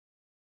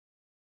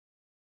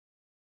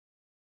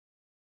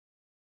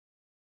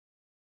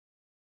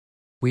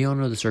We all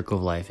know the circle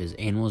of life is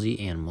animals eat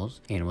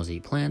animals, animals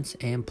eat plants,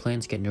 and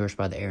plants get nourished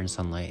by the air and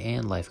sunlight,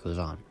 and life goes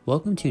on.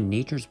 Welcome to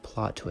Nature's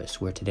Plot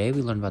Twist, where today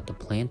we learn about the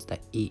plants that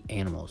eat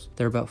animals.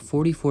 There are about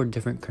 44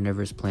 different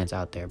carnivorous plants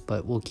out there,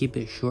 but we'll keep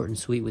it short and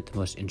sweet with the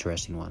most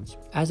interesting ones.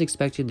 As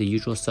expected, the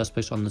usual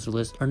suspects on this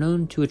list are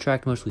known to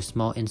attract mostly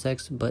small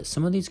insects, but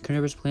some of these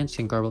carnivorous plants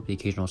can garble up the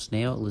occasional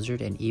snail,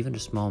 lizard, and even a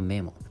small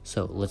mammal.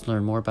 So let's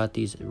learn more about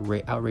these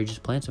outrageous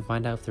plants and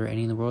find out if there are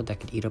any in the world that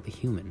could eat up a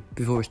human.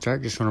 Before we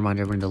start, just want to remind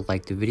everyone to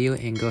like the video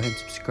and go ahead and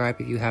subscribe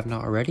if you have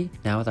not already.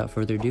 Now without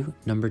further ado,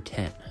 number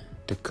 10,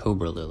 the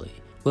Cobra Lily.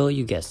 Well,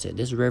 you guessed it,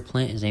 this rare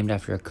plant is named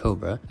after a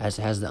cobra, as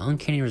it has the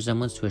uncanny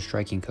resemblance to a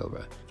striking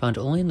cobra. Found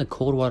only in the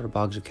cold water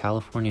bogs of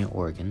California and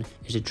Oregon,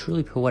 it's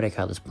truly poetic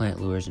how this plant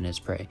lures in its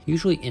prey.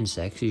 Usually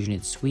insects, using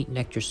its sweet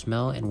nectar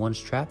smell, and once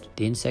trapped,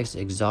 the insects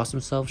exhaust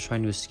themselves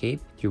trying to escape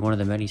through one of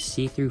the many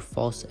see-through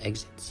false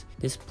exits.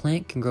 This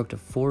plant can grow up to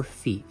 4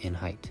 feet in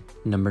height.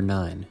 Number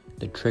 9,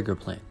 the trigger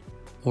plant,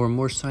 or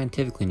more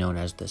scientifically known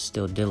as the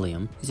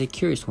stilldylium, is a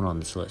curious one on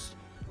this list.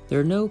 There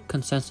are no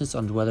consensus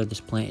on whether this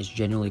plant is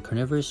genuinely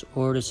carnivorous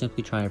or is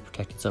simply trying to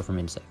protect itself from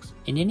insects.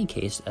 In any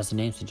case, as the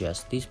name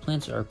suggests, these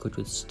plants are equipped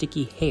with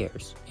sticky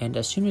hairs, and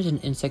as soon as an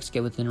insects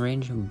get within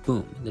range,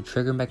 boom, the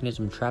trigger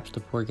mechanism traps the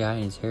poor guy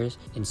in his hairs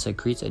and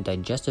secretes a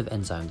digestive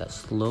enzyme that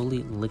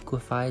slowly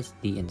liquefies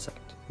the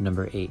insect.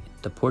 Number 8,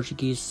 the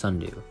Portuguese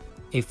Sondo,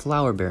 a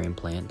flower-bearing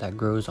plant that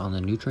grows on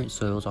the nutrient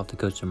soils off the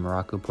coast of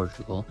Morocco,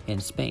 Portugal,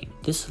 and Spain.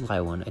 This sly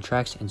one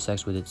attracts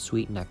insects with its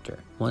sweet nectar.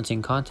 Once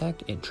in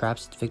contact, it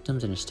traps its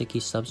victims in a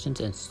sticky substance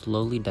and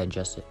slowly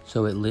digests it,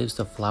 so it lives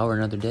to flower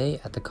another day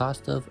at the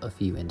cost of a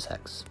few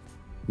insects.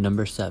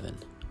 Number 7,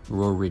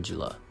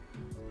 Rorigula.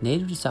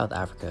 Native to South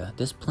Africa,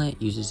 this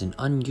plant uses an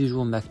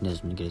unusual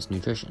mechanism to get its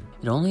nutrition.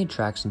 It only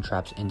attracts and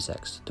traps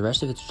insects. The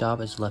rest of its job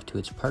is left to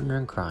its partner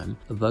in crime,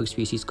 a bug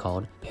species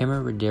called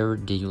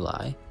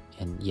Pimeridariduli.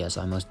 And yes,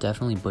 I most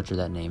definitely butchered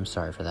that name,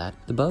 sorry for that.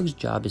 The bug's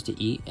job is to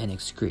eat and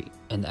excrete,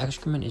 and the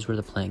excrement is where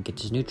the plant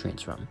gets its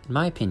nutrients from. In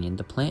my opinion,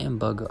 the plant and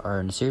bug are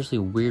in a seriously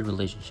weird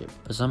relationship,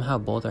 but somehow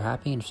both are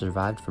happy and have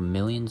survived for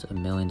millions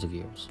of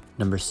years.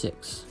 Number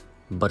 6,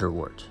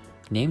 Butterwort.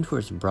 Named for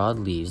its broad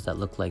leaves that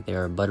look like they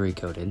are buttery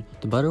coated,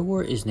 the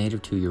butterwort is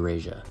native to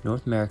Eurasia,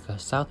 North America,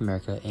 South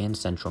America, and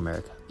Central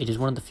America. It is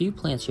one of the few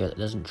plants here that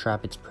doesn't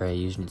trap its prey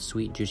using its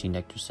sweet, juicy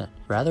nectar scent.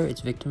 Rather,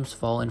 its victims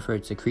fall in for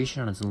its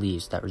secretion on its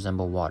leaves that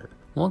resemble water.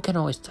 One can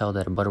always tell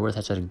that a butterwort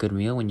has had a good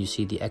meal when you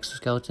see the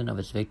exoskeleton of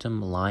its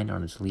victim lying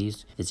on its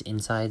leaves, its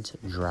insides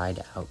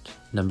dried out.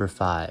 Number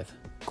 5,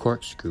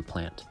 Corkscrew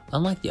Plant.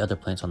 Unlike the other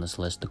plants on this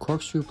list, the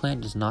corkscrew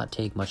plant does not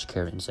take much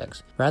care of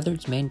insects. Rather,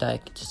 its main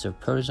diet consists of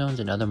protozoans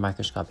and other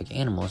microscopic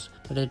animals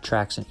that it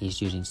attracts and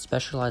eats using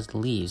specialized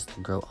leaves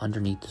that grow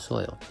underneath the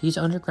soil. These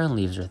underground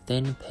leaves are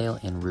thin, pale,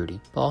 and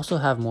rooty, but also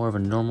have more of a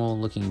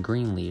normal-looking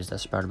green leaves that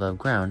sprout above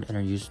ground and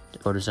are used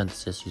for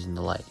photosynthesis using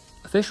the light.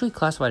 Officially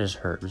classified as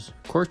herbs,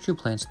 corkscrew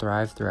plants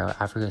thrive throughout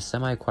Africa's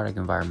semi-aquatic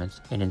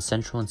environments and in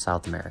Central and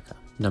South America.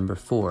 Number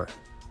 4,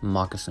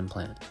 moccasin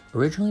plant.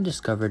 Originally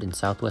discovered in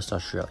Southwest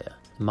Australia,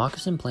 the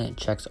moccasin plant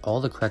checks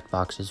all the correct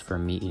boxes for a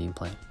meat-eating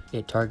plant.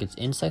 It targets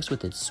insects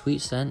with its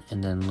sweet scent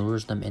and then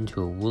lures them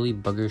into a woolly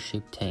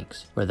bugger-shaped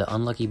tanks, where the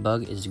unlucky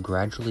bug is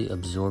gradually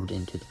absorbed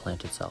into the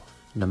plant itself.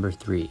 Number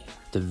 3,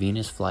 the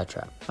Venus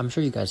flytrap. I'm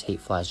sure you guys hate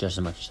flies just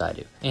as much as I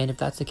do, and if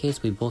that's the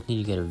case, we both need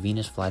to get a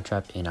Venus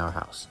flytrap in our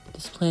house.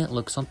 This plant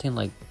looks something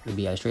like it would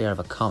be straight out of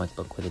a comic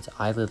book with its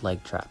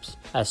eyelid-like traps.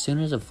 As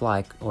soon as a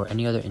fly or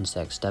any other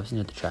insect steps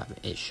into the trap,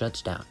 it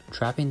shuts down,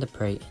 trapping the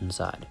prey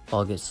inside,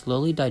 while it gets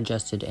slowly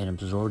digested and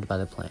absorbed by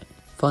the plant.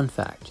 Fun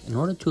fact, in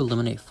order to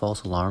eliminate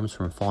false alarms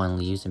from falling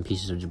leaves and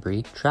pieces of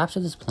debris, traps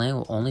of this plant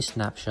will only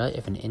snap shut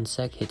if an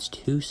insect hits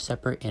 2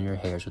 separate inner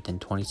hairs within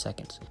 20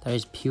 seconds. That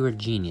is pure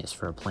genius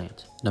for a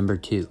plant. Number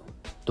 2,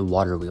 the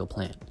Waterwheel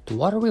Plant. The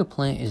Waterwheel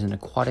Plant is an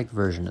aquatic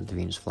version of the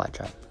Venus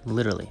flytrap.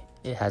 Literally,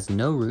 it has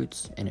no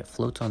roots and it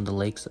floats on the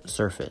lake's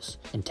surface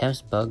and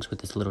tempts bugs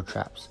with its little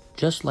traps.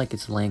 Just like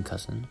its land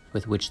cousin,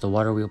 with which the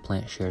waterwheel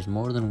plant shares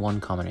more than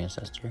one common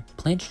ancestor,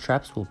 plant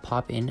traps will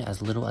pop in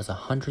as little as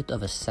 1/100th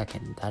of a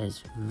second. That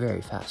is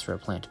very fast for a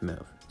plant to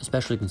move,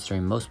 especially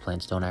considering most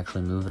plants don't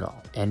actually move at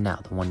all. And now,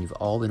 the one you've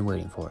all been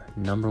waiting for,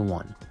 number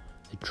 1,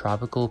 the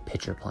tropical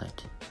pitcher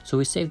plant. So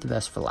we saved the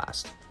best for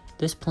last.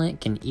 This plant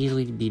can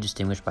easily be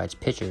distinguished by its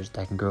pitchers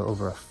that can grow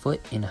over 1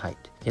 foot in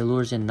height. It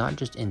lures in not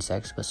just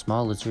insects, but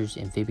small lizards,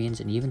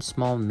 amphibians, and even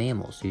small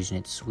mammals using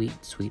its sweet,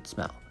 sweet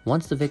smell.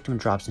 Once the victim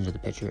drops into the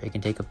pitcher, it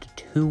can take up to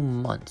 2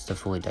 months to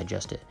fully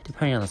digest it,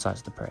 depending on the size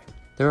of the prey.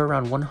 There are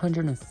around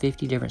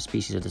 150 different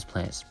species of this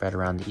plant spread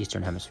around the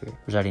Eastern Hemisphere,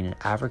 residing in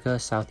Africa,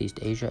 Southeast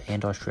Asia,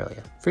 and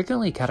Australia.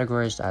 Frequently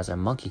categorized as a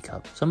monkey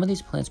cup, some of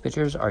these plants'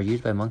 pitchers are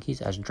used by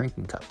monkeys as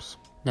drinking cups.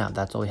 Now,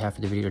 that's all we have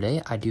for the video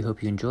today. I do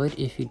hope you enjoyed.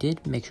 If you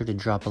did, make sure to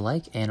drop a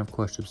like and of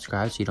course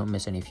subscribe so you don't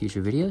miss any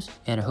future videos,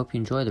 and I hope you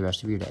enjoy the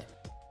rest of your day.